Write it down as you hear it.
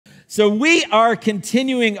So we are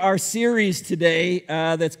continuing our series today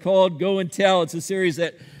that's called Go and Tell. It's a series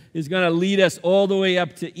that is going to lead us all the way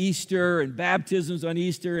up to Easter and baptisms on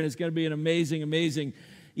Easter, and it's going to be an amazing, amazing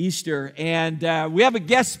Easter. And we have a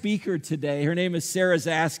guest speaker today. Her name is Sarah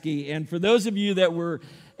Zaske. And for those of you that were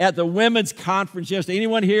at the women's conference yesterday,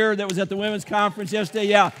 anyone here that was at the women's conference yesterday?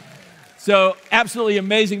 Yeah. So absolutely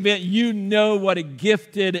amazing event. You know what a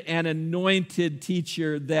gifted and anointed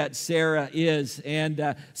teacher that Sarah is.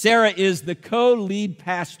 And Sarah is the co-lead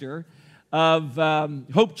pastor of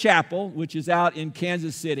Hope Chapel, which is out in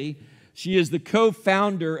Kansas City. She is the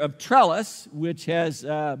co-founder of Trellis, which has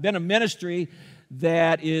been a ministry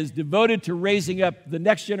that is devoted to raising up the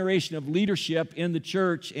next generation of leadership in the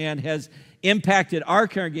church and has impacted our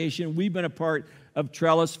congregation. We've been a part of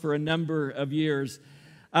Trellis for a number of years.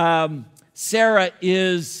 Sarah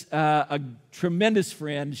is a tremendous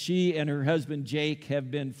friend. She and her husband Jake have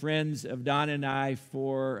been friends of Don and I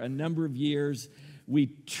for a number of years. We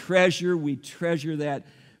treasure that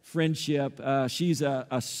friendship. She's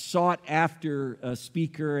a sought-after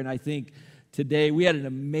speaker, and I think today we had an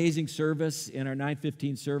amazing service in our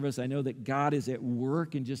 9:15 service. I know that God is at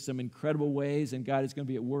work in just some incredible ways, and God is going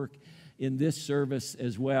to be at work in this service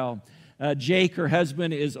as well. Jake, her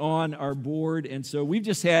husband, is on our board, and so we've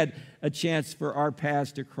just had a chance for our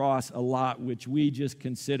paths to cross a lot, which we just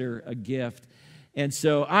consider a gift. And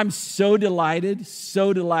so I'm so delighted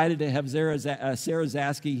to have Sarah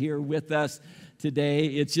Zaske here with us today.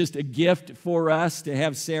 It's just a gift for us to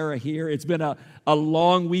have Sarah here. It's been a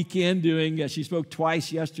long weekend doing, she spoke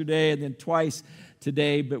twice yesterday and then twice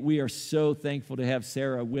today, but we are so thankful to have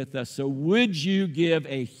Sarah with us. So would you give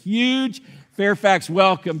a huge Fairfax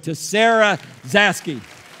welcome to Sarah Zaske.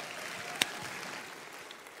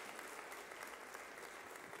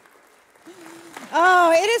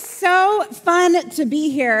 Oh, it is so fun to be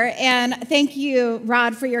here, and thank you,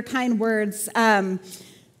 Rod, for your kind words.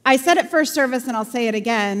 I said at first service, and I'll say it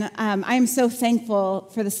again, I am so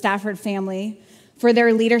thankful for the Stafford family, for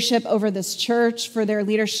their leadership over this church, for their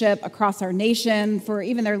leadership across our nation, for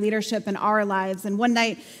even their leadership in our lives. And one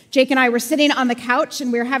night, Jake and I were sitting on the couch,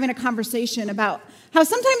 and we were having a conversation about how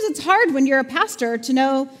sometimes it's hard when you're a pastor to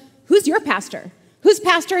know who's your pastor, who's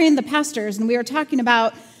pastoring the pastors. And we were talking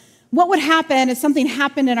about what would happen if something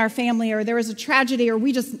happened in our family, or there was a tragedy, or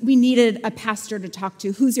we needed a pastor to talk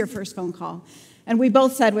to. Who's your first phone call? And we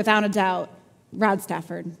both said, without a doubt, Rod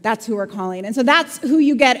Stafford. That's who we're calling. And so that's who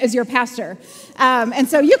you get as your pastor. And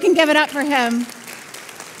so you can give it up for him.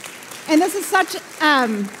 And this is such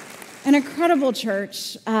an incredible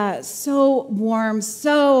church, so warm,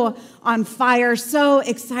 so on fire, so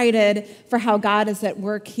excited for how God is at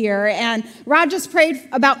work here. And Rod just prayed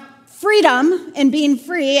about freedom and being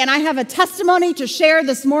free, and I have a testimony to share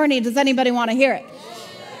this morning. Does anybody want to hear it?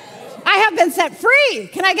 I have been set free.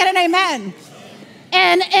 Can I get an amen?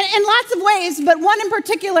 And in lots of ways, but one in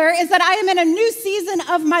particular is that I am in a new season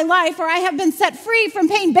of my life where I have been set free from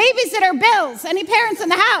paying babysitter bills. Any parents in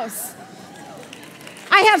the house?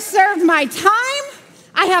 I have served my time.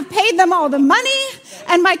 I have paid them all the money,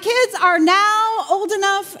 and my kids are now old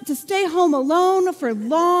enough to stay home alone for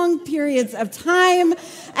long periods of time,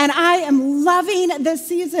 and I am loving this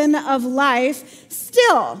season of life.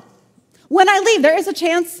 Still, when I leave, there is a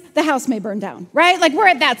chance the house may burn down, right? Like we're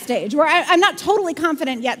at that stage where I'm not totally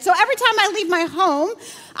confident yet. So every time I leave my home,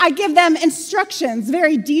 I give them instructions,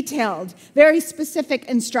 very detailed, very specific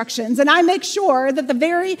instructions. And I make sure that the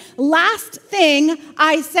very last thing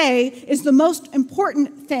I say is the most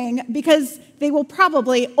important thing, because they will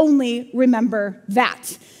probably only remember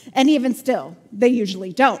that. And even still, they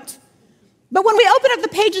usually don't. But when we open up the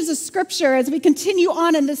pages of Scripture, as we continue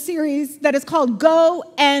on in this series that is called Go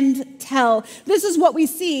and Tell, this is what we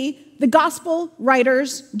see the gospel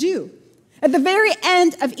writers do. At the very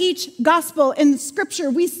end of each gospel in Scripture,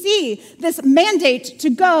 we see this mandate to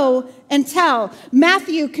go and tell.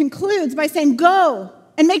 Matthew concludes by saying, go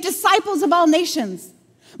and make disciples of all nations.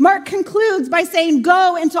 Mark concludes by saying,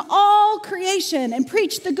 go into all creation and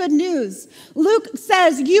preach the good news. Luke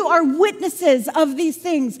says, you are witnesses of these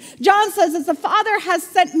things. John says, as the Father has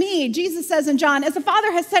sent me, Jesus says in John, as the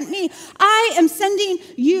Father has sent me, I am sending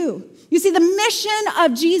you. You see, the mission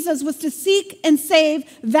of Jesus was to seek and save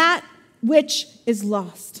that which is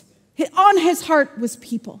lost. On his heart was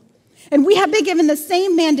people. And we have been given the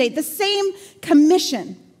same mandate, the same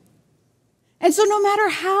commission. And so no matter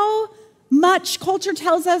how much culture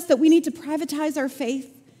tells us that we need to privatize our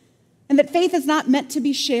faith and that faith is not meant to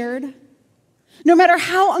be shared, no matter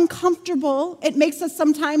how uncomfortable it makes us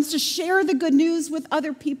sometimes to share the good news with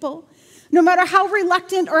other people, No matter how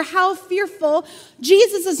reluctant or how fearful,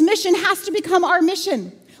 Jesus' mission has to become our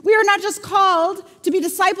mission. We are not just called to be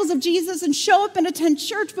disciples of Jesus and show up and attend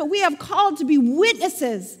church, but we have called to be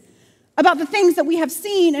witnesses about the things that we have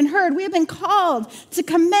seen and heard. We have been called to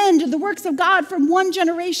commend the works of God from one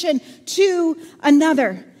generation to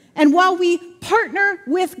another. And while we partner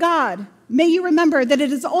with God, may you remember that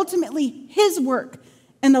it is ultimately His work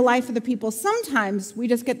in the life of the people. Sometimes we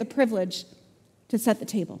just get the privilege to set the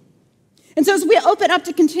table. And so as we open up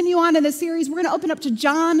to continue on in this series, we're going to open up to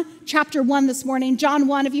John chapter 1 this morning. John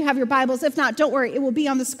 1, if you have your Bibles. If not, don't worry, it will be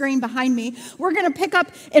on the screen behind me. We're going to pick up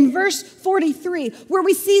in verse 43, where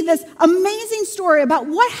we see this amazing story about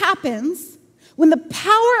what happens when the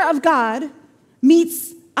power of God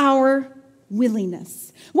meets our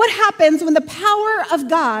willingness. What happens when the power of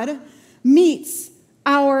God meets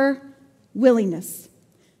our willingness?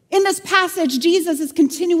 In this passage, Jesus is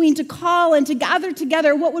continuing to call and to gather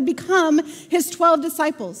together what would become his 12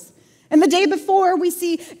 disciples. And the day before, we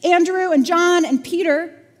see Andrew and John and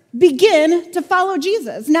Peter begin to follow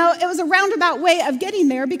Jesus. Now, it was a roundabout way of getting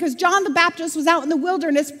there because John the Baptist was out in the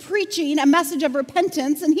wilderness preaching a message of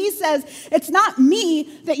repentance. And he says, it's not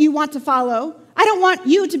me that you want to follow. I don't want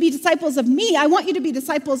you to be disciples of me. I want you to be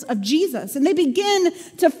disciples of Jesus. And they begin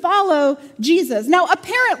to follow Jesus. Now,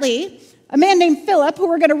 apparently, a man named Philip, who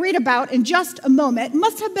we're going to read about in just a moment,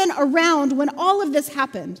 must have been around when all of this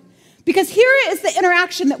happened. Because here is the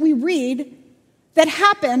interaction that we read that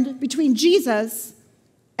happened between Jesus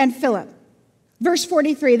and Philip. Verse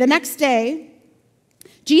 43, the next day,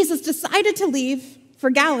 Jesus decided to leave for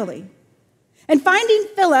Galilee. And finding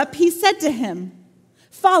Philip, he said to him,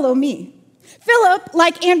 "Follow me." Philip,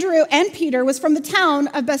 like Andrew and Peter, was from the town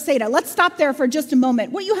of Bethsaida. Let's stop there for just a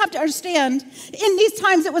moment. What you have to understand, in these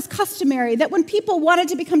times it was customary that when people wanted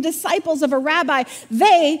to become disciples of a rabbi,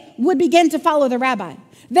 they would begin to follow the rabbi.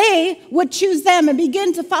 They would choose them and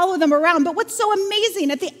begin to follow them around. But what's so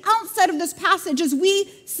amazing at the outset of this passage is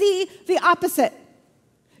we see the opposite.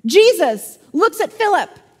 Jesus looks at Philip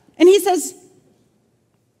and he says,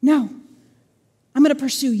 "No, I'm going to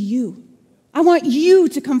pursue you. I want you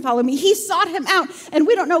to come follow me." He sought him out, and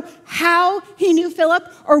we don't know how he knew Philip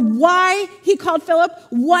or why he called Philip,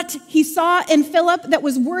 what he saw in Philip that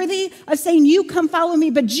was worthy of saying, "You come follow me."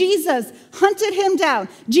 But Jesus hunted him down.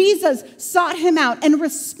 Jesus sought him out. And in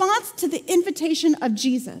response to the invitation of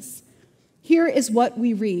Jesus, here is what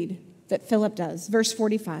we read that Philip does. Verse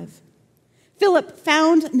 45. Philip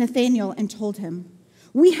found Nathanael and told him,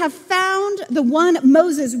 "We have found the one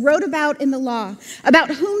Moses wrote about in the law,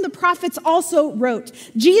 about whom the prophets also wrote,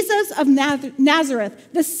 Jesus of Nazareth,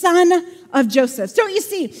 the son of Joseph." So you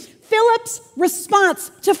see, Philip's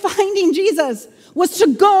response to finding Jesus was to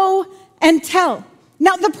go and tell.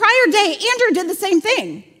 Now, the prior day, Andrew did the same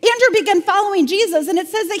thing. Andrew began following Jesus, and it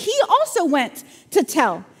says that he also went to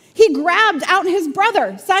tell. He grabbed out his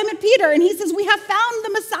brother, Simon Peter, and he says, "We have found the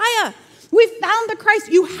Messiah. We found the Christ.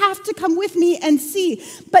 You have to come with me and see."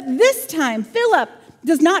 But this time, Philip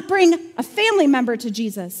does not bring a family member to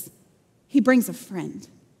Jesus. He brings a friend.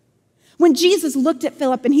 When Jesus looked at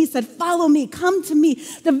Philip and he said, "Follow me, come to me,"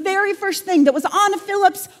 the very first thing that was on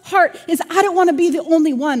Philip's heart is, I don't want to be the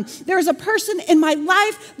only one. There's a person in my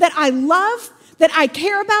life that I love, that I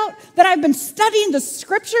care about, that I've been studying the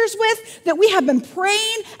scriptures with, that we have been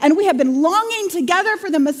praying and we have been longing together for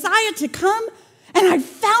the Messiah to come, and I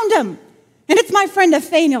found him. And it's my friend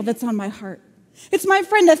Nathanael that's on my heart. It's my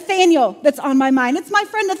friend Nathanael that's on my mind. It's my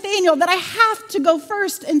friend Nathanael that I have to go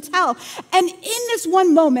first and tell. And in this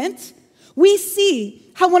one moment, we see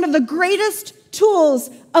how one of the greatest tools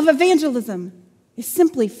of evangelism is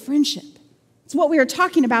simply friendship. It's what we were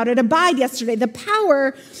talking about at Abide yesterday, the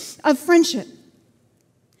power of friendship.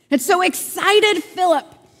 And so excited Philip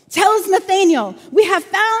tells Nathanael, "We have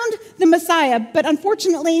found the Messiah," but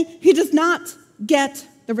unfortunately, he does not get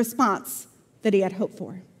the response that he had hoped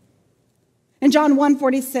for. In John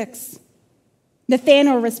 1:46,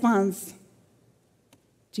 Nathanael responds,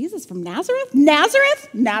 "Jesus from Nazareth? Nazareth?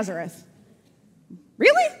 Nazareth.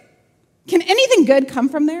 Really? Can anything good come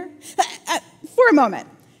from there?" For a moment,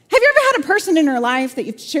 have you ever had a person in your life that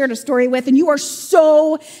you've shared a story with and you are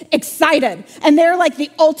so excited and they're like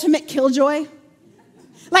the ultimate killjoy?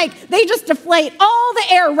 Like, they just deflate all the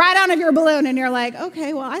air right out of your balloon, and you're like,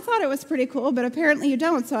 "Okay, well, I thought it was pretty cool, but apparently you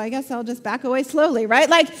don't, so I guess I'll just back away slowly," right?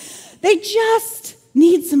 Like, they just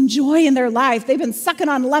need some joy in their life. They've been sucking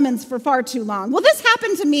on lemons for far too long. Well, this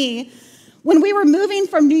happened to me when we were moving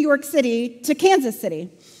from New York City to Kansas City.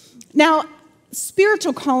 Now,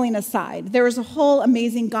 spiritual calling aside, there was a whole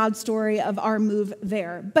amazing God story of our move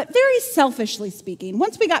there. But very selfishly speaking,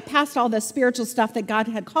 once we got past all the spiritual stuff that God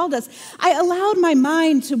had called us, I allowed my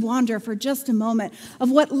mind to wander for just a moment of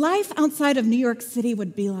what life outside of New York City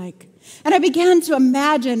would be like. And I began to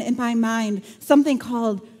imagine in my mind something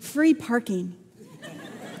called free parking.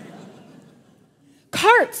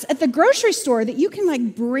 Carts at the grocery store that you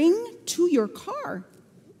can bring to your car.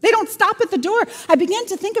 They don't stop at the door. I began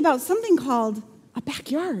to think about something called a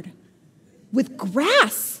backyard with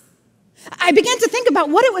grass. I began to think about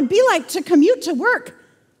what it would be like to commute to work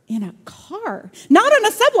in a car, not on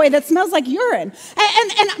a subway that smells like urine.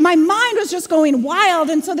 And my mind was just going wild.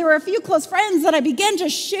 And so there were a few close friends that I began to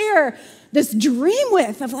share this dream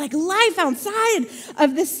with of life outside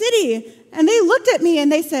of the city. And they looked at me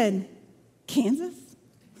and they said, Kansas?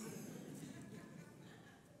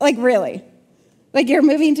 Really? You're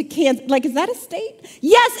moving to Kansas. Is that a state?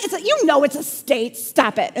 Yes, it's a state.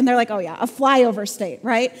 Stop it. And they're like, oh yeah, a flyover state,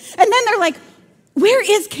 right? And then they're like, where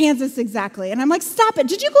is Kansas exactly? And I'm like, stop it.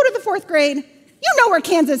 Did you go to the 4th grade? You know where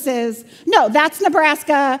Kansas is. No, that's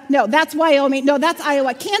Nebraska. No, that's Wyoming. No, that's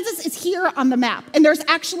Iowa. Kansas is here on the map. And there's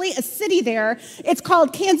actually a city there. It's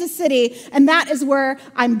called Kansas City, and that is where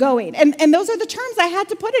I'm going. And those are the terms I had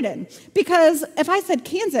to put it in. Because if I said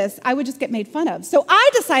Kansas, I would just get made fun of. So I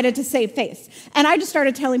decided to save face. And I just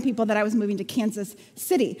started telling people that I was moving to Kansas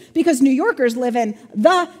City. Because New Yorkers live in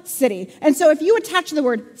the city. And so if you attach the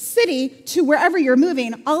word city to wherever you're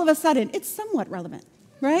moving, all of a sudden, it's somewhat relevant,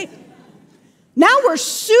 right? Now we're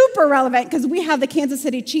super relevant because we have the Kansas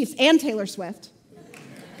City Chiefs and Taylor Swift.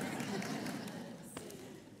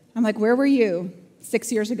 I'm like, where were you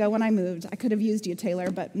 6 years ago when I moved? I could have used you, Taylor,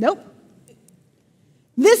 but nope.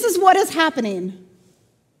 This is what is happening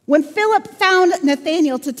when Philip found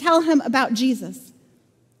Nathanael to tell him about Jesus.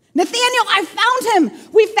 Nathanael, I found him.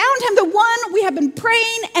 We found him, the one we have been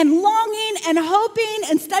praying and longing and hoping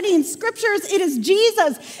and studying scriptures. It is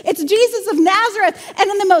Jesus. It's Jesus of Nazareth. And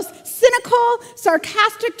in the most cynical,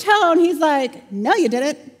 sarcastic tone, he's like, no, you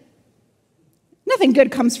didn't. Nothing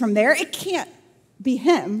good comes from there. It can't be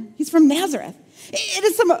him. He's from Nazareth. It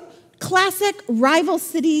is some classic rival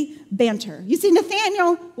city banter. You see,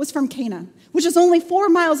 Nathanael was from Cana, which is only 4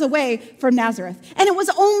 miles away from Nazareth. And it was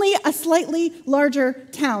only a slightly larger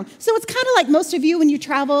town. So it's kind of like most of you when you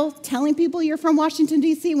travel telling people you're from Washington,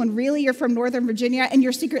 D.C., when really you're from Northern Virginia and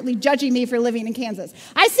you're secretly judging me for living in Kansas.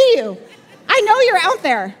 I see you. I know you're out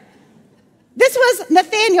there. This was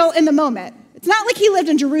Nathanael in the moment. It's not like he lived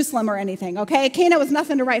in Jerusalem or anything, okay? Cana was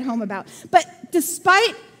nothing to write home about. But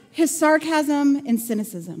despite his sarcasm and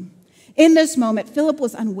cynicism, in this moment, Philip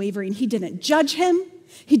was unwavering. He didn't judge him.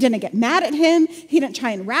 He didn't get mad at him. He didn't try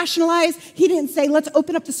and rationalize. He didn't say, let's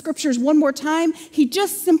open up the scriptures one more time. He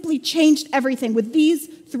just simply changed everything with these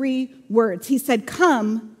 3 words. He said,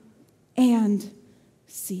 come and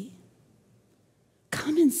see.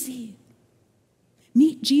 Come and see.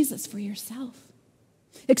 Meet Jesus for yourself.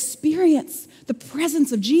 Experience the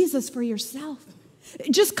presence of Jesus for yourself.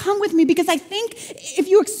 Just come with me, because I think if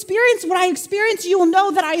you experience what I experienced, you will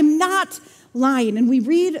know that I am not lying. And we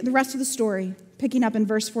read the rest of the story, picking up in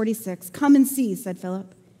verse 46. Come and see, said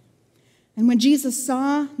Philip. And when Jesus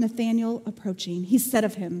saw Nathanael approaching, he said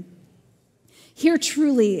of him, here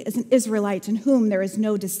truly is an Israelite in whom there is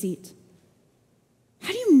no deceit.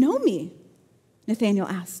 How do you know me? Nathanael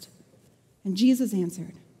asked. And Jesus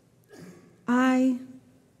answered, I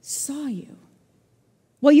saw you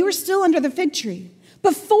while you were still under the fig tree,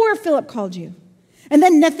 before Philip called you. And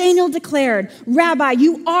then Nathanael declared, Rabbi,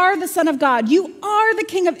 you are the Son of God. You are the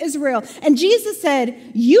King of Israel. And Jesus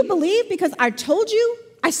said, you believe because I told you?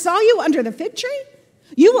 I saw you under the fig tree?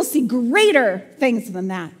 You will see greater things than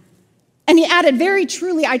that. And he added, very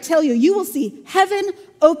truly, I tell you, you will see heaven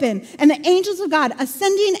open and the angels of God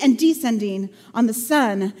ascending and descending on the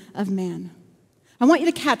Son of Man. I want you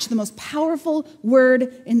to catch the most powerful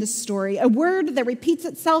word in the story, a word that repeats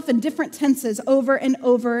itself in different tenses over and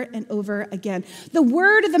over and over again. The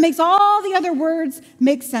word that makes all the other words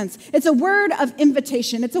make sense. It's a word of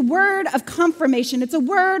invitation. It's a word of confirmation. It's a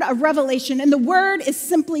word of revelation. And the word is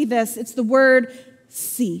simply this. It's the word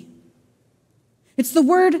see. It's the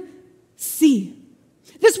word see.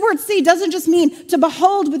 This word see doesn't just mean to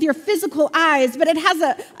behold with your physical eyes, but it has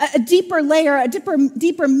a deeper layer, a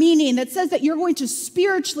deeper meaning that says that you're going to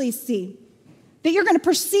spiritually see. That you're going to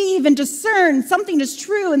perceive and discern something is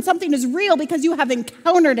true and something is real because you have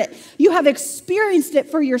encountered it. You have experienced it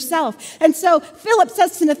for yourself. And so Philip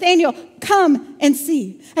says to Nathanael, come and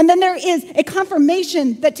see. And then there is a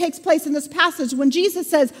confirmation that takes place in this passage when Jesus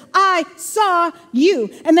says, I saw you.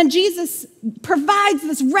 And then Jesus provides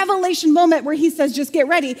this revelation moment where he says, just get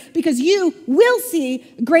ready because you will see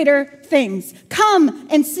greater things. Come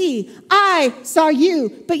and see. I saw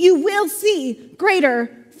you, but you will see greater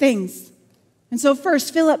things. And so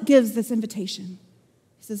first, Philip gives this invitation.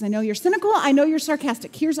 He says, I know you're cynical. I know you're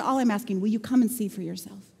sarcastic. Here's all I'm asking. Will you come and see for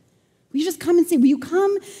yourself? Will you just come and see? Will you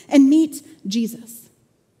come and meet Jesus?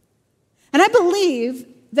 And I believe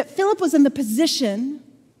that Philip was in the position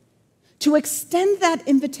to extend that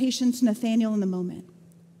invitation to Nathanael in the moment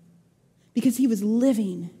because he was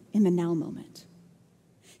living in the now moment.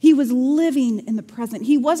 He was living in the present.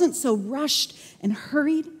 He wasn't so rushed and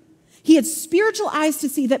hurried. He had spiritual eyes to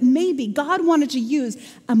see that maybe God wanted to use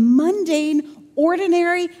a mundane,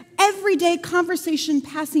 ordinary, everyday conversation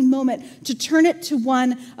passing moment to turn it to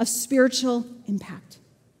one of spiritual impact.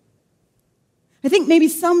 I think maybe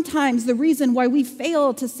sometimes the reason why we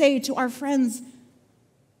fail to say to our friends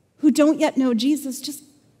who don't yet know Jesus, just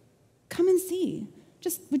come and see.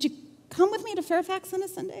 Would you come with me to Fairfax on a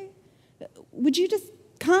Sunday? Would you just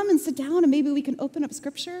come and sit down and maybe we can open up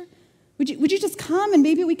scripture? Would you just come and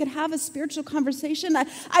maybe we could have a spiritual conversation?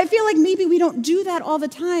 I feel like maybe we don't do that all the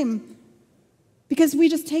time because we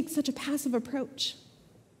just take such a passive approach.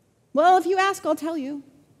 Well, if you ask, I'll tell you.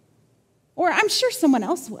 Or I'm sure someone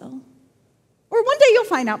else will. Or one day you'll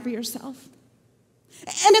find out for yourself.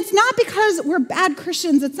 And it's not because we're bad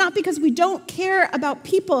Christians. It's not because we don't care about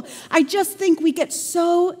people. I just think we get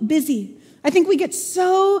so busy. I think we get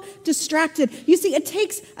so distracted. You see, it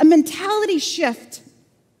takes a mentality shift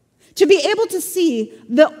to be able to see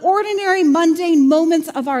the ordinary, mundane moments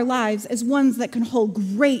of our lives as ones that can hold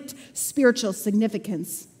great spiritual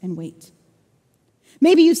significance and weight.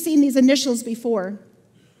 Maybe you've seen these initials before.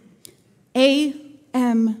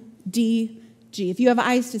 AMDG. If you have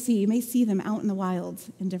eyes to see, you may see them out in the wild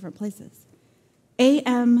in different places.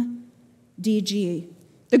 AMDG.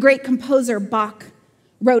 The great composer Bach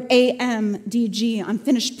wrote AMDG on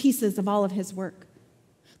finished pieces of all of his work.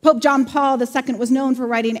 Pope John Paul II was known for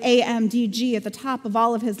writing AMDG at the top of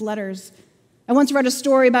all of his letters. I once read a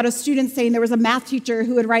story about a student saying there was a math teacher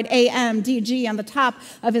who would write AMDG on the top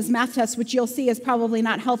of his math test, which you'll see is probably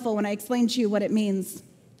not helpful when I explain to you what it means.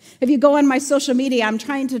 If you go on my social media, I'm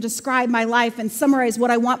trying to describe my life and summarize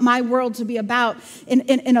what I want my world to be about in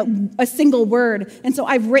a single word. And so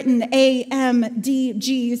I've written AMDG.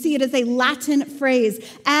 You see, it is a Latin phrase,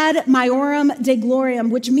 ad maiorem Dei gloriam,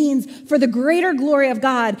 which means for the greater glory of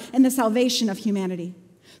God and the salvation of humanity.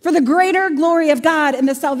 For the greater glory of God and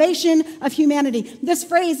the salvation of humanity. This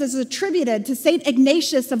phrase is attributed to St.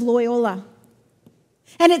 Ignatius of Loyola.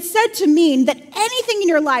 And it's said to mean that anything in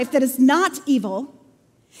your life that is not evil,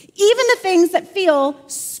 even the things that feel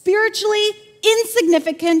spiritually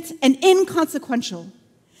insignificant and inconsequential,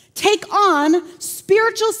 take on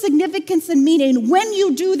spiritual significance and meaning when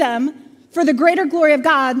you do them for the greater glory of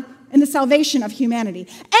God and the salvation of humanity.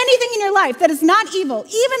 Anything in your life that is not evil, even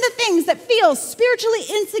the things that feel spiritually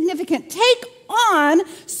insignificant, take on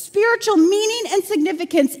spiritual meaning and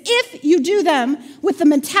significance if you do them with the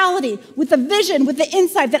mentality, with the vision, with the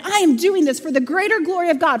insight that I am doing this for the greater glory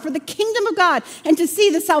of God, for the kingdom of God, and to see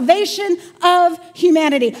the salvation of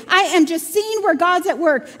humanity. I am just seeing where God's at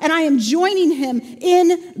work, and I am joining him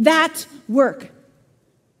in that work.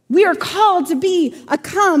 We are called to be a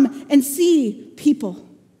come and see people.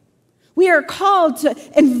 We are called to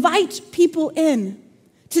invite people in,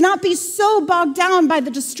 to not be so bogged down by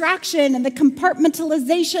the distraction and the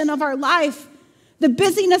compartmentalization of our life, the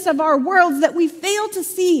busyness of our worlds, that we fail to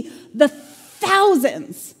see the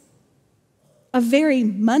thousands of very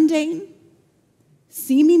mundane,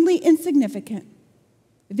 seemingly insignificant,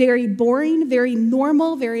 very boring, very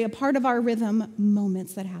normal, very a part of our rhythm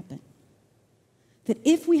moments that happen. That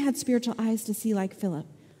if we had spiritual eyes to see like Philip,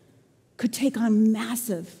 could take on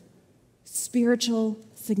massive spiritual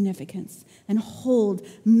significance and hold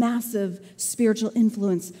massive spiritual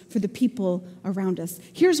influence for the people around us.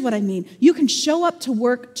 Here's what I mean. You can show up to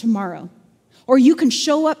work tomorrow, or you can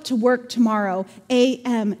show up to work tomorrow,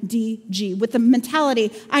 AMDG, with the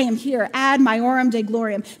mentality, I am here, ad maiorem Dei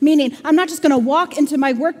gloriam, meaning I'm not just going to walk into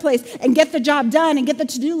my workplace and get the job done and get the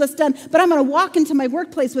to-do list done, but I'm going to walk into my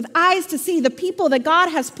workplace with eyes to see the people that God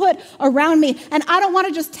has put around me. And I don't want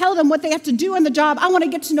to just tell them what they have to do on the job. I want to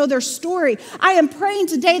get to know their story. I am praying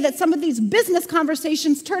today that some of these business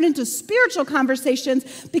conversations turn into spiritual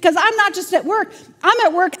conversations, because I'm not just at work. I'm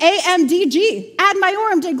at work, AMDG, ad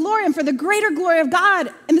maiorem Dei gloriam, for the greater glory glory of God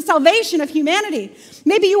and the salvation of humanity.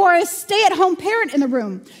 Maybe you are a stay-at-home parent in the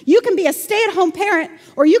room. You can be a stay-at-home parent,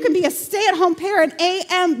 or you can be a stay-at-home parent,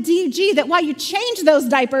 AMDG, that while you change those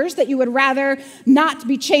diapers that you would rather not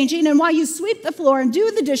be changing, and while you sweep the floor and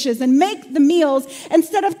do the dishes and make the meals,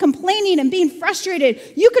 instead of complaining and being frustrated,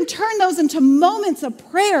 you can turn those into moments of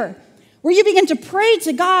prayer, where you begin to pray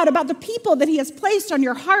to God about the people that he has placed on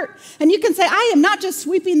your heart. And you can say, I am not just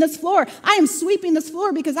sweeping this floor. I am sweeping this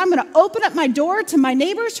floor because I'm going to open up my door to my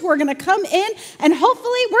neighbors who are going to come in, and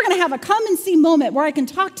hopefully we're going to have a come and see moment where I can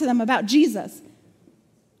talk to them about Jesus.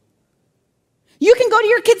 You can go to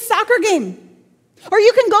your kid's soccer game. Or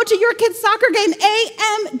you can go to your kid's soccer game,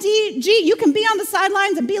 AMDG. You can be on the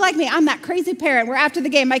sidelines and be like me. I'm that crazy parent where after the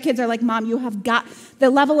game, my kids are like, Mom, you have got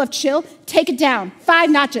the level of chill. Take it down.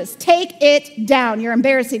 5 notches. Take it down. You're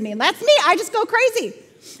embarrassing me. And that's me. I just go crazy.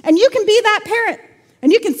 And you can be that parent.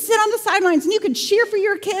 And you can sit on the sidelines and you can cheer for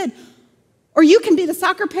your kid. Or you can be the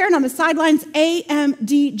soccer parent on the sidelines,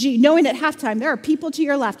 AMDG, knowing at halftime there are people to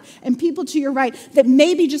your left and people to your right that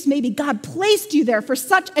maybe, just maybe, God placed you there for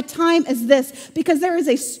such a time as this, because there is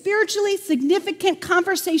a spiritually significant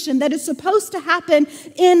conversation that is supposed to happen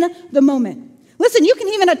in the moment. Listen, you can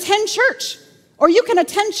even attend church, or you can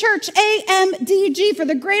attend church, AMDG, for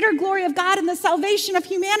the greater glory of God and the salvation of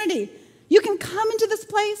humanity. You can come into this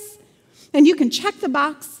place and you can check the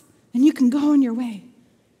box and you can go on your way.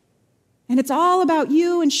 And it's all about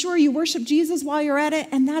you, and sure, you worship Jesus while you're at it,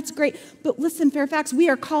 and that's great. But listen, Fairfax, we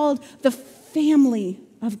are called the family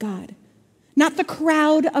of God, not the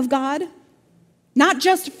crowd of God, not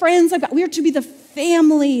just friends of God. We are to be the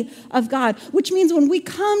family of God, which means when we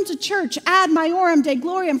come to church, ad maiorem Dei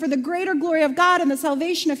gloriam, for the greater glory of God and the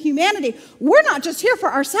salvation of humanity, we're not just here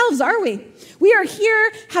for ourselves, are we? We are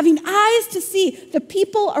here having eyes to see the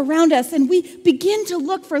people around us, and we begin to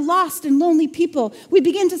look for lost and lonely people. We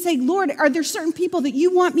begin to say, Lord, are there certain people that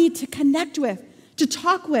you want me to connect with, to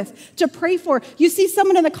talk with, to pray for? You see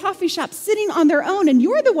someone in the coffee shop sitting on their own, and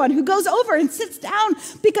you're the one who goes over and sits down,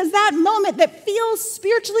 because that moment that feels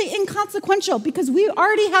spiritually inconsequential, because we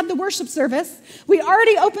already had the worship service, we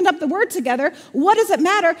already opened up the word together, what does it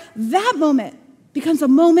matter? That moment becomes a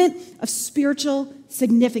moment of spiritual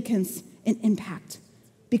significance and impact,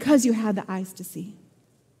 because you had the eyes to see.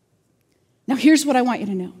 Now, here's what I want you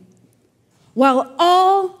to know. While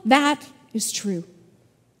all that is true,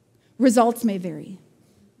 results may vary.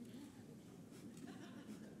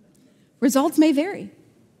 Results may vary.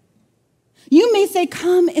 You may say,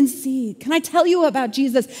 come and see. Can I tell you about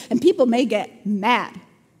Jesus? And people may get mad.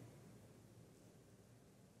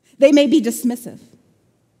 They may be dismissive.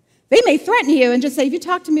 They may threaten you and just say, if you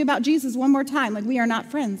talk to me about Jesus one more time, like we are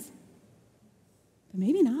not friends. But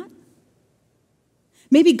maybe not.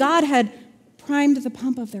 Maybe God had primed the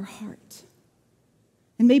pump of their heart.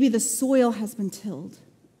 And maybe the soil has been tilled.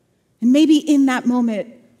 And maybe in that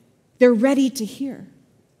moment, they're ready to hear.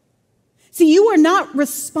 See, you are not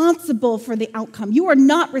responsible for the outcome. You are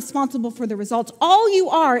not responsible for the results. All you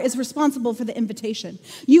are is responsible for the invitation.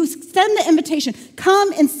 You extend the invitation.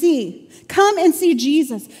 Come and see. Come and see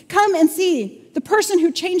Jesus. Come and see the person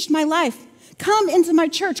who changed my life. Come into my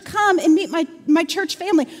church. Come and meet my church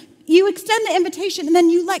family. You extend the invitation, and then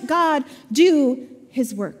you let God do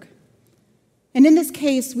his work. And in this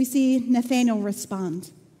case, we see Nathanael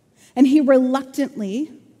respond. And he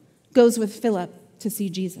reluctantly goes with Philip to see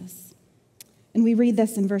Jesus. And we read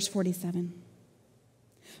this in verse 47.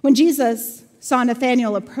 When Jesus saw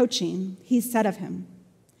Nathanael approaching, he said of him,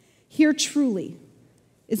 "Here truly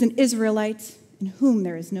is an Israelite in whom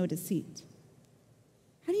there is no deceit."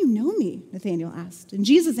 "How do you know me?" Nathanael asked. And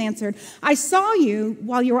Jesus answered, "I saw you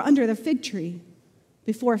while you were under the fig tree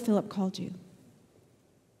before Philip called you."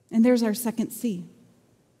 And there's our second C.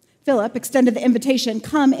 Philip extended the invitation,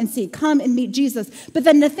 come and see, come and meet Jesus. But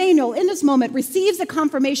then Nathanael, in this moment, receives a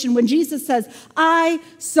confirmation when Jesus says, "I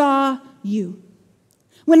saw you."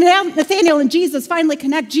 When Nathanael and Jesus finally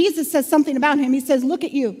connect, Jesus says something about him. He says, "Look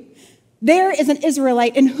at you. There is an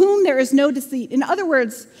Israelite in whom there is no deceit." In other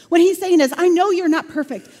words, what he's saying is, I know you're not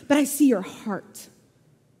perfect, but I see your heart.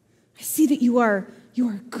 I see that you are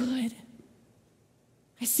good.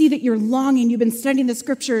 I see that you're longing. You've been studying the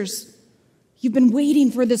scriptures. You've been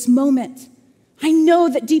waiting for this moment. I know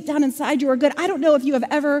that deep down inside you are good. I don't know if you have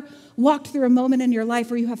ever walked through a moment in your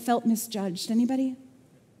life where you have felt misjudged. Anybody?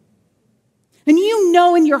 And you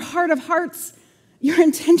know in your heart of hearts, your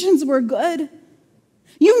intentions were good.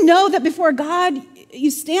 You know that before God,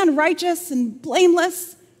 you stand righteous and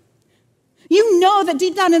blameless. You know that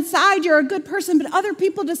deep down inside, you're a good person, but other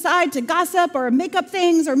people decide to gossip or make up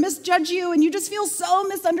things or misjudge you, and you just feel so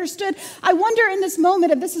misunderstood. I wonder in this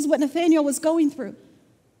moment if this is what Nathanael was going through.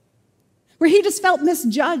 where he just felt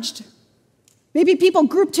misjudged. Maybe people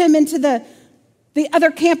grouped him into the other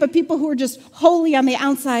camp of people who were just holy on the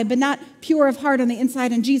outside, but not pure of heart on the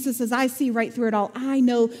inside. And Jesus says, I see right through it all. I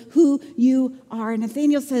know who you are. And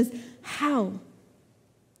Nathanael says, how?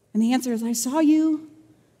 And the answer is, I saw you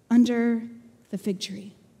under the fig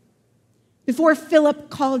tree. Before Philip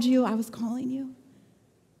called you, I was calling you.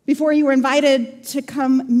 Before you were invited to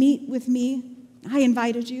come meet with me, I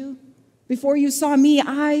invited you. Before you saw me,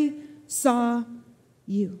 I saw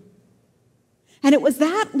you. And it was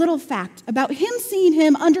that little fact about him seeing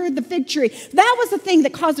him under the fig tree. That was the thing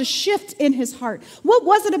that caused a shift in his heart. What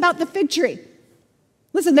was it about the fig tree?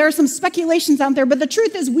 Listen, there are some speculations out there, but the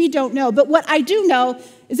truth is we don't know. But what I do know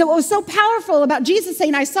is that what was so powerful about Jesus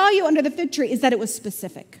saying, I saw you under the fig tree, is that it was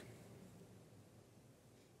specific.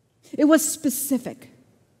 It was specific.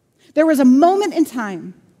 There was a moment in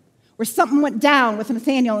time where something went down with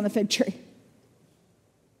Nathanael in the fig tree.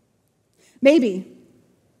 Maybe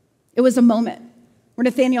it was a moment where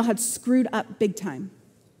Nathanael had screwed up big time.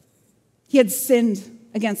 He had sinned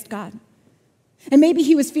against God. And maybe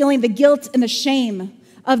he was feeling the guilt and the shame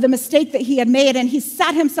of the mistake that he had made, and he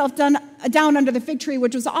sat himself down under the fig tree,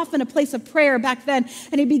 which was often a place of prayer back then,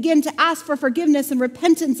 and he began to ask for forgiveness and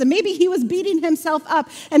repentance, and maybe he was beating himself up.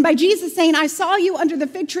 And by Jesus saying, I saw you under the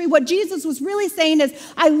fig tree, what Jesus was really saying is,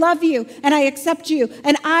 I love you, and I accept you,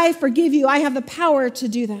 and I forgive you. I have the power to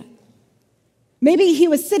do that. Maybe he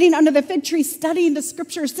was sitting under the fig tree studying the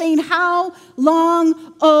scriptures saying, how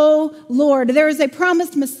long, O Lord? There is a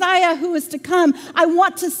promised Messiah who is to come. I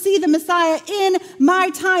want to see the Messiah in my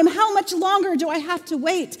time. How much longer do I have to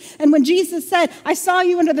wait? And when Jesus said, I saw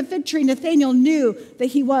you under the fig tree, Nathanael knew that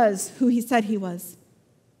he was who he said he was.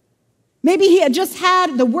 Maybe he had just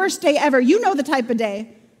had the worst day ever. You know the type of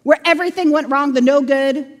day where everything went wrong, the no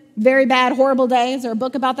good, very bad, horrible day. Is there a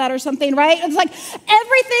book about that or something, right? It's like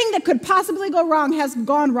everything that could possibly go wrong has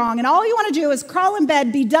gone wrong. And all you want to do is crawl in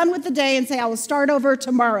bed, be done with the day, and say, I will start over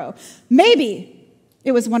tomorrow. Maybe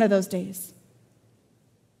it was one of those days.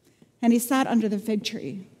 And he sat under the fig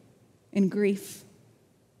tree in grief,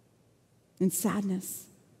 in sadness,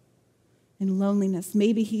 in loneliness.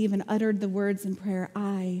 Maybe he even uttered the words in prayer,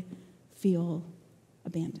 I feel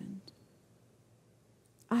abandoned.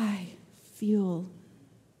 I feel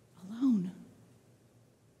alone.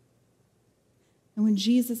 And when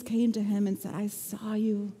Jesus came to him and said, I saw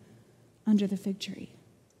you under the fig tree,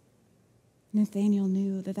 Nathanael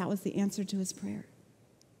knew that that was the answer to his prayer,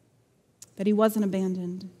 that he wasn't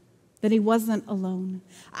abandoned, that he wasn't alone.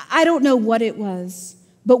 I don't know what it was,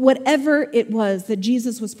 but whatever it was that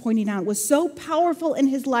Jesus was pointing out was so powerful in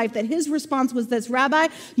his life that his response was this, Rabbi,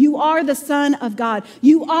 you are the Son of God.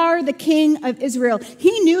 You are the King of Israel.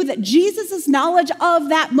 He knew that Jesus' knowledge of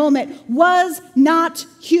that moment was not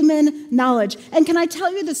human knowledge. And can I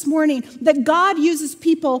tell you this morning that God uses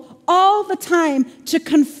people all the time to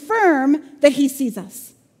confirm that he sees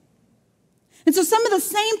us. And so some of the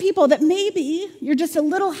same people that maybe you're just a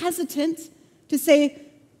little hesitant to say,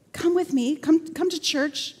 come with me, come to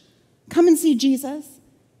church, come and see Jesus.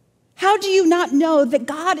 How do you not know that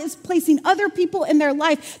God is placing other people in their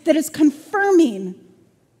life that is confirming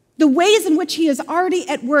the ways in which he is already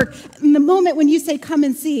at work? And the moment when you say, come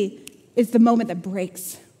and see, is the moment that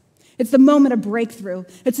breaks. It's the moment of breakthrough.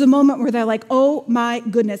 It's the moment where they're like, oh my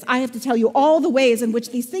goodness, I have to tell you all the ways in which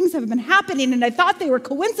these things have been happening, and I thought they were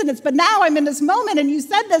coincidence, but now I'm in this moment, and you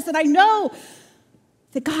said this, and I know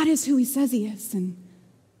that God is who he says he is, and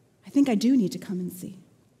I think I do need to come and see.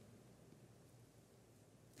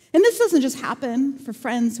 And this doesn't just happen for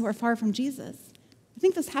friends who are far from Jesus. I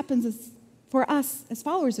think this happens for us as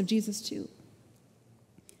followers of Jesus too.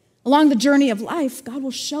 Along the journey of life, God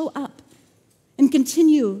will show up and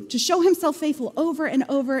continue to show himself faithful over and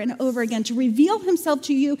over and over again, to reveal himself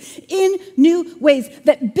to you in new ways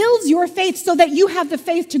that builds your faith so that you have the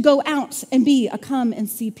faith to go out and be a come and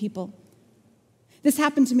see people. This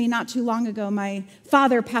happened to me not too long ago. My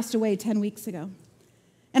father passed away 10 weeks ago.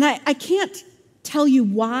 And I can't tell you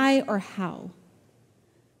why or how,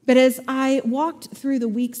 but as I walked through the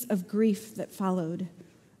weeks of grief that followed,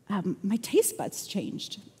 my taste buds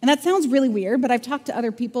changed. And that sounds really weird, but I've talked to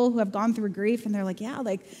other people who have gone through grief, and they're like, yeah,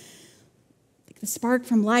 like the spark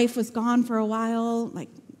from life was gone for a while, like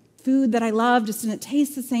food that I loved just didn't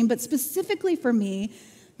taste the same. But specifically for me,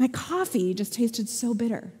 my coffee just tasted so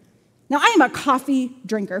bitter. Now, I am a coffee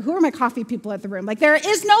drinker. Who are my coffee people at the room? Like, there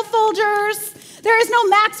is no Folgers. There is no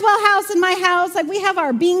Maxwell House in my house. Like, we have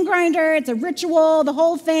our bean grinder. It's a ritual, the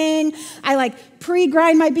whole thing. I,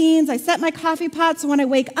 pre-grind my beans. I set my coffee pot so when I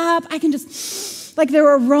wake up, I can just like the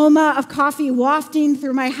aroma of coffee wafting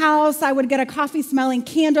through my house. I would get a coffee-smelling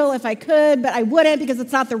candle if I could, but I wouldn't because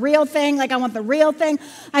it's not the real thing. Like, I want the real thing.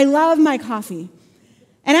 I love my coffee.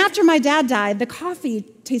 And after my dad died, the coffee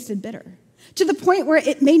tasted bitter to the point where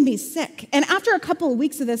it made me sick. And after a couple of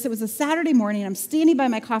weeks of this, it was a Saturday morning. I'm standing by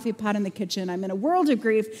my coffee pot in the kitchen. I'm in a world of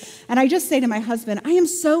grief. And I just say to my husband, I am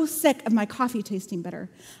so sick of my coffee tasting bitter.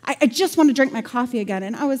 I just want to drink my coffee again.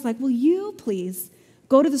 And I was like, will you please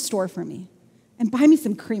go to the store for me and buy me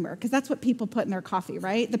some creamer? Because that's what people put in their coffee,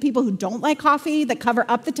 right? The people who don't like coffee, that cover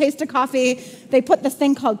up the taste of coffee, they put this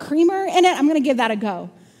thing called creamer in it. I'm going to give that a go.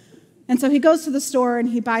 And so he goes to the store and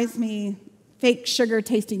he buys me fake sugar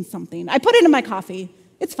tasting something. I put it in my coffee.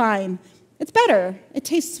 It's fine. It's better. It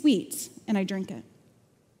tastes sweet, and I drink it.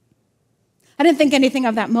 I didn't think anything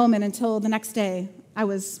of that moment until the next day. I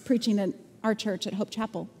was preaching at our church at Hope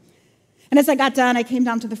Chapel. And as I got done, I came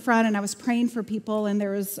down to the front, and I was praying for people, and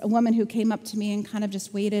there was a woman who came up to me and kind of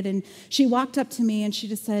just waited, and she walked up to me, and she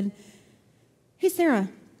just said, hey, Sarah,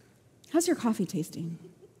 how's your coffee tasting?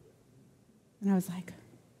 And I was like,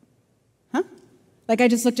 huh? Like, I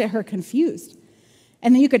just looked at her confused.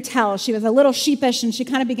 And then you could tell she was a little sheepish, and she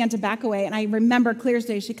kind of began to back away. And I remember clear as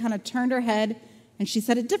day, she kind of turned her head, and she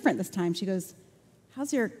said it different this time. She goes,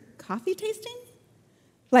 how's your coffee tasting?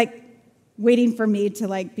 Like, waiting for me to,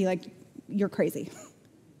 like, be like, you're crazy.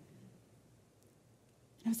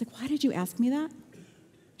 And I was like, why did you ask me that?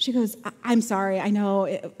 She goes, I'm sorry. I know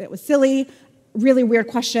it was silly, really weird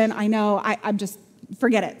question. I know. I'm just,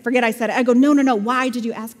 forget it. Forget I said it. I go, no. Why did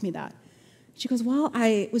you ask me that? She goes, well,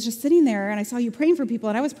 I was just sitting there, and I saw you praying for people,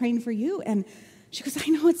 and I was praying for you. And she goes, I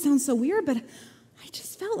know it sounds so weird, but I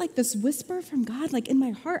just felt like this whisper from God, like in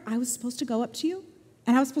my heart, I was supposed to go up to you,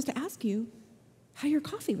 and I was supposed to ask you how your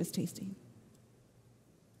coffee was tasting.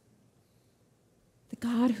 The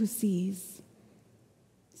God who sees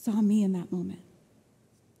saw me in that moment.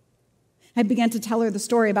 I began to tell her the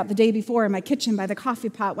story about the day before in my kitchen by the coffee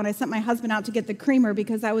pot when I sent my husband out to get the creamer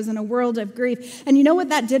because I was in a world of grief. And you know what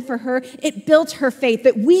that did for her? It built her faith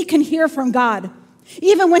that we can hear from God.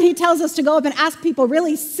 Even when he tells us to go up and ask people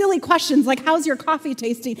really silly questions like, how's your coffee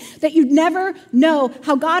tasting? That you never know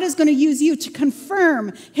how God is going to use you to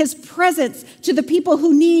confirm his presence to the people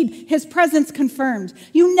who need his presence confirmed.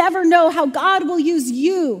 You never know how God will use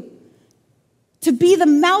you to be the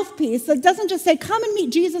mouthpiece that doesn't just say, come and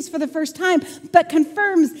meet Jesus for the first time, but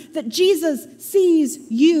confirms that Jesus sees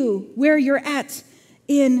you where you're at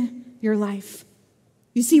in your life.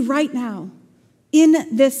 You see, right now, in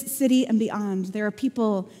this city and beyond, there are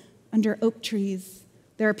people under oak trees.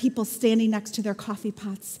 There are people standing next to their coffee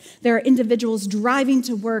pots. There are individuals driving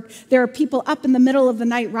to work. There are people up in the middle of the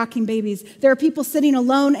night rocking babies. There are people sitting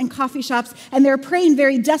alone in coffee shops, and they're praying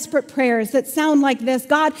very desperate prayers that sound like this: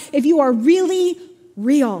 God, if you are really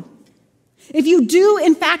real, if you do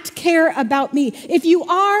in fact care about me, if you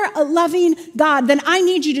are a loving God, then I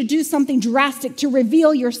need you to do something drastic to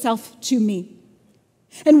reveal yourself to me.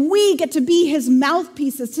 And we get to be his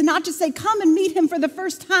mouthpieces, to not just say, come and meet him for the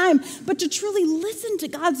first time, but to truly listen to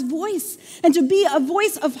God's voice and to be a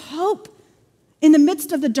voice of hope in the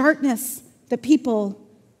midst of the darkness that people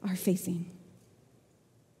are facing.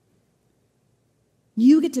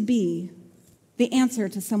 You get to be the answer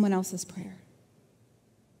to someone else's prayer.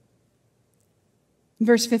 In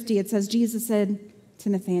verse 50, it says, Jesus said to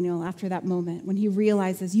Nathanael after that moment, when he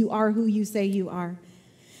realizes you are who you say you are,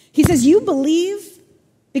 he says, you believe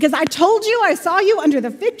because I told you, I saw you under the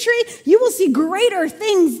fig tree, you will see greater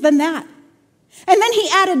things than that. And then he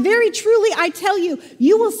added, very truly, I tell you,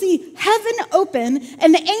 you will see heaven open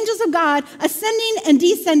and the angels of God ascending and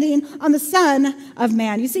descending on the Son of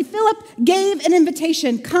Man. You see, Philip gave an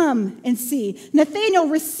invitation, come and see. Nathanael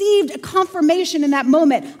received a confirmation in that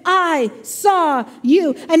moment. I saw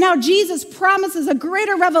you. And now Jesus promises a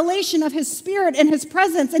greater revelation of his Spirit and his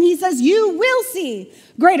presence. And he says, you will see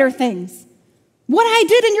greater things. What I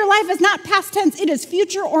did in your life is not past tense. It is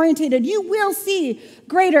future oriented. You will see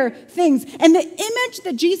greater things. And the image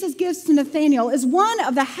that Jesus gives to Nathanael is one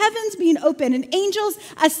of the heavens being open and angels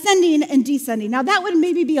ascending and descending. Now, that would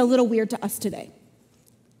maybe be a little weird to us today.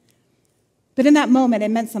 But in that moment,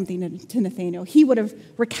 it meant something to Nathanael. He would have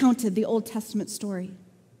recounted the Old Testament story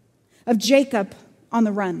of Jacob on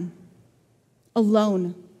the run,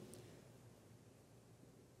 alone,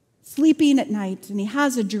 sleeping at night, and he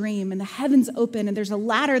has a dream, and the heavens open, and there's a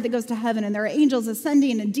ladder that goes to heaven, and there are angels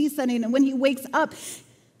ascending and descending, and when he wakes up,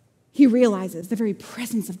 he realizes the very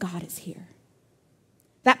presence of God is here.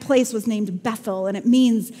 That place was named Bethel, and it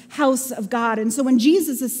means house of God. And so when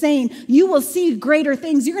Jesus is saying, you will see greater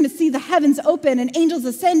things, you're going to see the heavens open and angels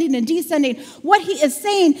ascending and descending, what he is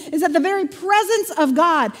saying is that the very presence of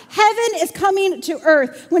God, heaven is coming to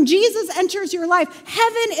earth. When Jesus enters your life,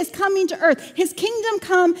 heaven is coming to earth. His kingdom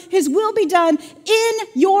come, his will be done in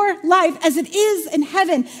your life as it is in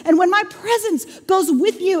heaven. And when my presence goes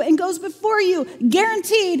with you and goes before you,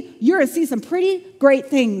 guaranteed, you're going to see some pretty great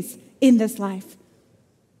things in this life.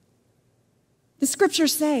 The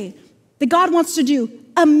scriptures say that God wants to do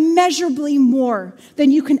immeasurably more than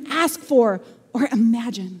you can ask for or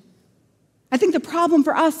imagine. I think the problem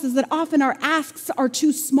for us is that often our asks are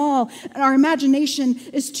too small and our imagination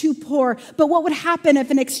is too poor. But what would happen if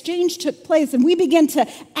an exchange took place and we begin to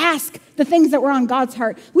ask the things that were on God's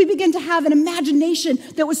heart? We begin to have an imagination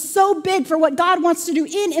that was so big for what God wants to do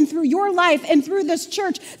in and through your life and through this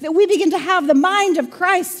church that we begin to have the mind of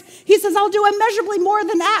Christ. He says, I'll do immeasurably more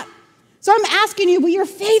than that. So I'm asking you, will your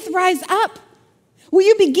faith rise up? Will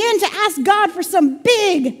you begin to ask God for some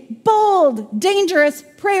big, bold, dangerous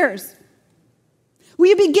prayers? Will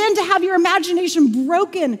you begin to have your imagination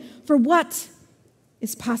broken for what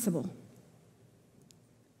is possible?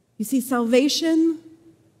 You see, salvation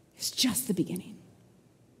is just the beginning.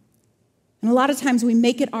 And a lot of times we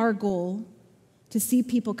make it our goal to see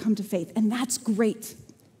people come to faith, and that's great.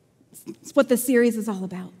 It's what this series is all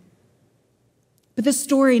about. But this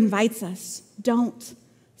story invites us, don't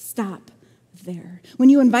stop there. When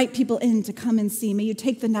you invite people in to come and see, may you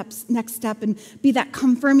take the next step and be that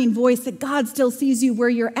confirming voice that God still sees you where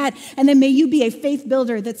you're at. And then may you be a faith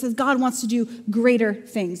builder that says God wants to do greater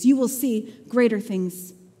things. You will see greater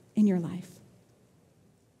things in your life.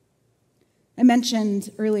 I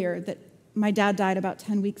mentioned earlier that my dad died about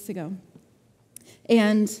 10 weeks ago.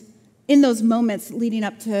 And in those moments leading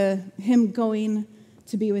up to him going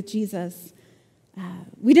to be with Jesus,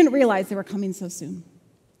 we didn't realize they were coming so soon.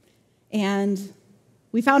 And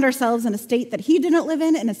we found ourselves in a state that he didn't live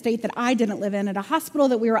in a state that I didn't live in, at a hospital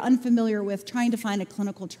that we were unfamiliar with, trying to find a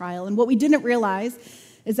clinical trial. And what we didn't realize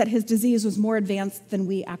is that his disease was more advanced than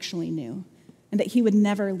we actually knew, and that he would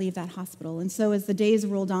never leave that hospital. And so as the days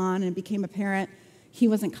rolled on and it became apparent he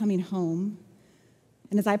wasn't coming home,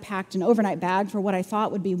 and as I packed an overnight bag for what I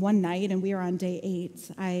thought would be one night, and we were on day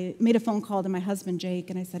 8, I made a phone call to my husband,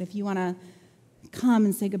 Jake, and I said, if you want to come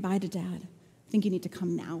and say goodbye to Dad, I think you need to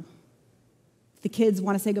come now. If the kids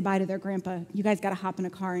want to say goodbye to their grandpa, you guys got to hop in a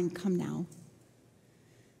car and come now.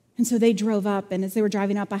 And so they drove up, and as they were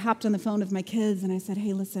driving up, I hopped on the phone with my kids, and I said,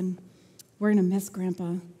 hey, listen, we're going to miss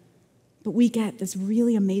Grandpa, but we get this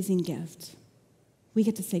really amazing gift. We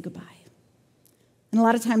get to say goodbye. And a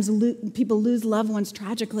lot of times people lose loved ones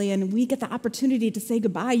tragically, and we get the opportunity to say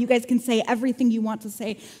goodbye. You guys can say everything you want to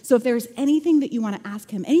say. So if there's anything that you want to ask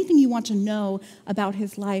him, anything you want to know about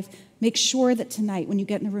his life, make sure that tonight when you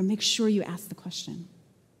get in the room, make sure you ask the question.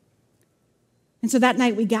 And so that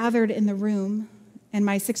night we gathered in the room, and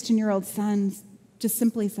my 16-year-old son just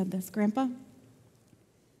simply said this, Grandpa,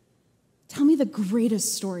 tell me the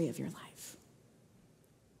greatest story of your life.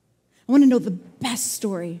 I want to know the best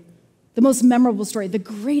story, the most memorable story, the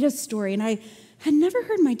greatest story. And I had never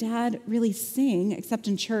heard my dad really sing, except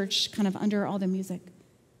in church, kind of under all the music.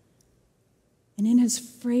 And in his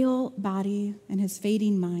frail body and his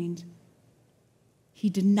fading mind, he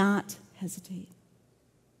did not hesitate.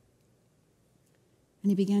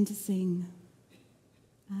 And he began to sing,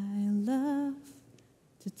 I love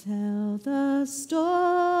to tell the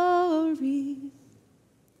story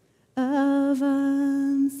of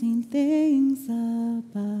unseen things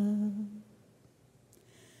above,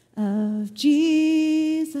 of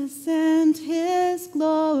Jesus and his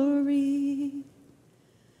glory,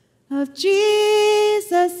 of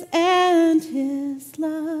Jesus and his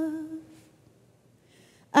love.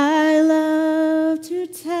 I love to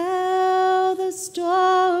tell the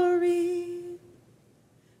story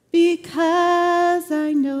because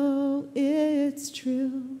I know it's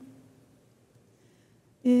true.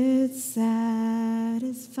 It satisfies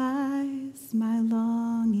my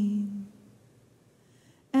longing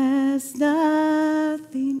as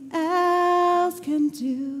nothing else can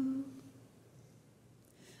do.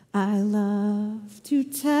 I love to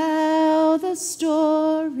tell the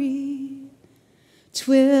story.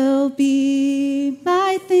 'Twill be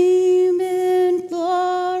my theme in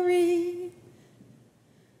glory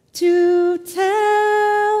to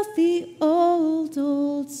tell the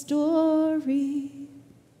old story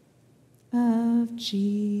of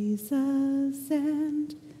Jesus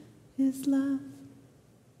and his love.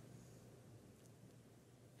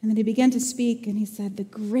 And then he began to speak, and he said, the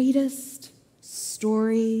greatest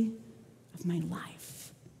story of my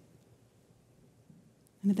life.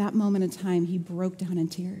 And at that moment in time, he broke down in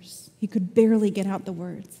tears. He could barely get out the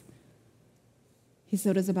words. He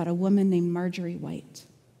said it was about a woman named Marjorie White.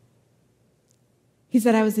 He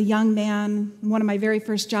said, I was a young man, one of my very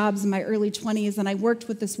first jobs in my early 20s, and I worked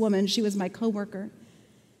with this woman. She was my coworker.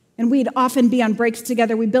 And we'd often be on breaks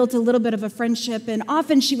together. We built a little bit of a friendship, and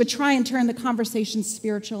often she would try and turn the conversation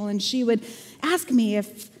spiritual, and she would ask me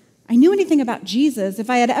if I knew anything about Jesus, if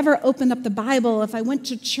I had ever opened up the Bible, if I went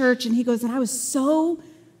to church. And he goes, and I was so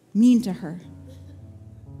mean to her.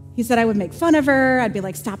 He said I would make fun of her. I'd be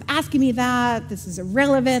like, stop asking me that. This is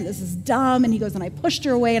irrelevant. This is dumb. And he goes, and I pushed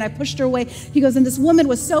her away, and I pushed her away. He goes, and this woman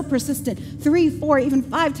was so persistent. 3, 4, even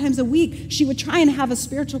 5 times a week, she would try and have a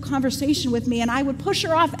spiritual conversation with me, and I would push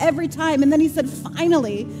her off every time. And then he said,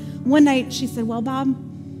 finally, one night, she said, well, Bob,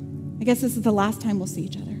 I guess this is the last time we'll see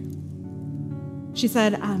each other. She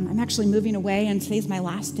said, I'm actually moving away, and today's my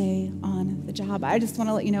last day on the job. I just want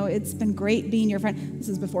to let you know it's been great being your friend. This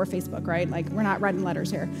is before Facebook, right? Like, we're not writing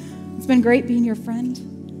letters here. It's been great being your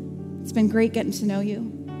friend. It's been great getting to know you.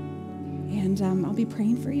 And I'll be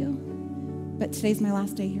praying for you. But today's my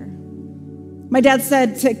last day here. My dad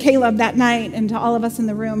said to Caleb that night and to all of us in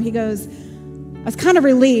the room, he goes, I was kind of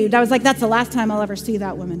relieved. I was like, that's the last time I'll ever see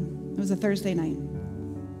that woman. It was a Thursday night.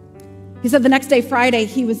 He said the next day, Friday,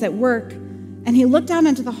 he was at work, and he looked down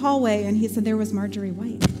into the hallway, and he said there was Marjorie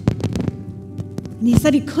White. And he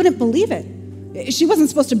said he couldn't believe it. She wasn't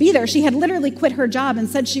supposed to be there. She had literally quit her job and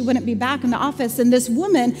said she wouldn't be back in the office. And this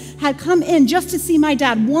woman had come in just to see my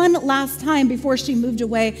dad one last time before she moved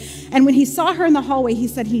away. And when he saw her in the hallway, he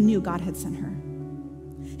said he knew God had sent her.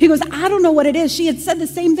 He goes, I don't know what it is. She had said the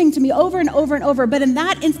same thing to me over and over and over, but in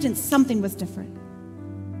that instant, something was different.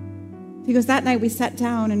 He goes, that night we sat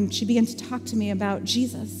down, and she began to talk to me about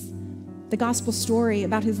Jesus, the gospel story,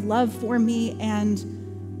 about his love for me. And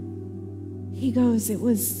he goes, it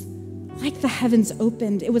was like the heavens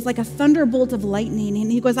opened. It was like a thunderbolt of lightning.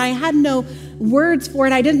 And he goes, I had no words for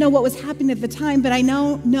it. I didn't know what was happening at the time, but I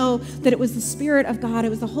know that it was the Spirit of God. It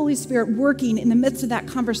was the Holy Spirit working in the midst of that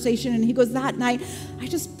conversation. And he goes, that night, I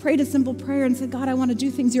just prayed a simple prayer and said, God, I want to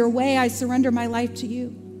do things your way. I surrender my life to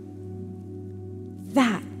you.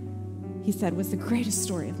 That, he said, was the greatest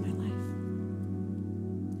story of my life.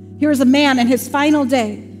 Here was a man in his final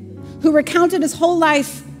day who recounted his whole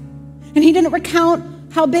life, and he didn't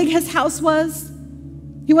recount how big his house was.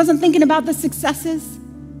 He wasn't thinking about the successes.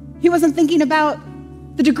 He wasn't thinking about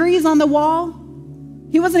the degrees on the wall.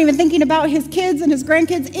 He wasn't even thinking about his kids and his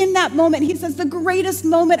grandkids. In that moment, he says, the greatest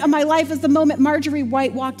moment of my life is the moment Marjorie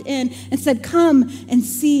White walked in and said, come and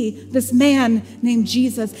see this man named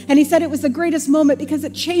Jesus. And he said it was the greatest moment because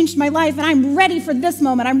it changed my life, and I'm ready for this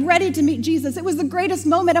moment. I'm ready to meet Jesus. It was the greatest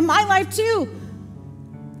moment of my life too.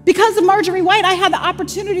 Because of Marjorie White, I had the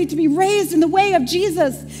opportunity to be raised in the way of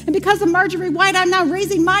Jesus. And because of Marjorie White, I'm now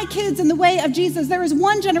raising my kids in the way of Jesus. There is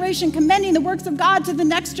one generation commending the works of God to the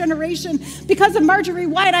next generation. Because of Marjorie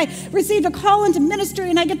White, I received a call into ministry,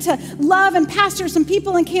 and I get to love and pastor some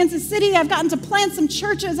people in Kansas City. I've gotten to plant some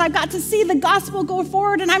churches. I've got to see the gospel go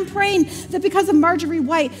forward. And I'm praying that because of Marjorie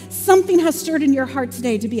White, something has stirred in your heart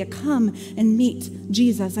today to be a come and meet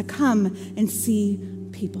Jesus, a come and see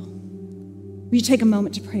people. Will you take a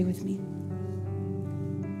moment to pray with me?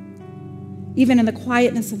 Even in the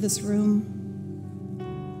quietness of this room,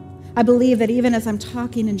 I believe that even as I'm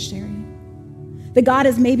talking and sharing, that God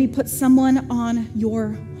has maybe put someone on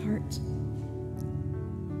your heart.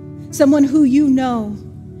 Someone who you know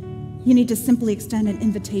you need to simply extend an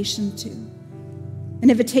invitation to. An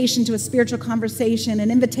invitation to a spiritual conversation, an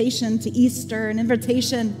invitation to Easter, an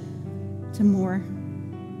invitation to more.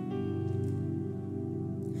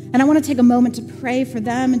 And I want to take a moment to pray for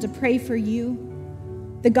them and to pray for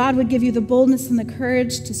you, that God would give you the boldness and the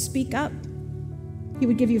courage to speak up. He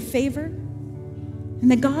would give you favor,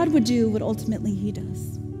 and that God would do what ultimately he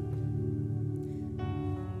does.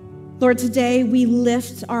 Lord, today we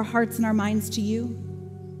lift our hearts and our minds to you.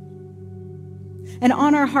 And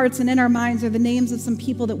on our hearts and in our minds are the names of some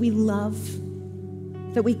people that we love,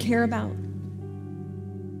 that we care about.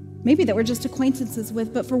 Maybe that we're just acquaintances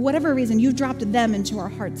with, but for whatever reason, you've dropped them into our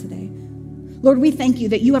heart today. Lord, we thank you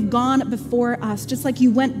that you have gone before us, just like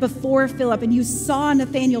you went before Philip and you saw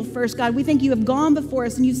Nathanael first. God, we think you have gone before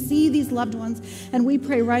us and you see these loved ones. And we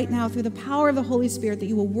pray right now through the power of the Holy Spirit that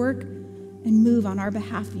you will work and move on our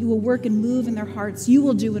behalf. You will work and move in their hearts. You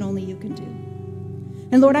will do what only you can do.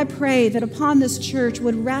 And Lord, I pray that upon this church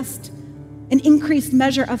would rest an increased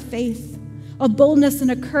measure of faith, of boldness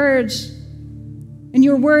and a courage. In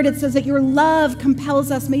your word, it says that your love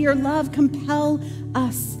compels us. May your love compel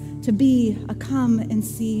us to be a come and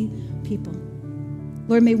see people.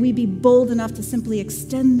 Lord, may we be bold enough to simply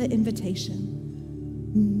extend the invitation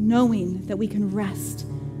knowing that we can rest,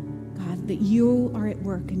 God, that you are at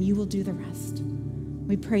work and you will do the rest.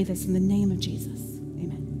 We pray this in the name of Jesus.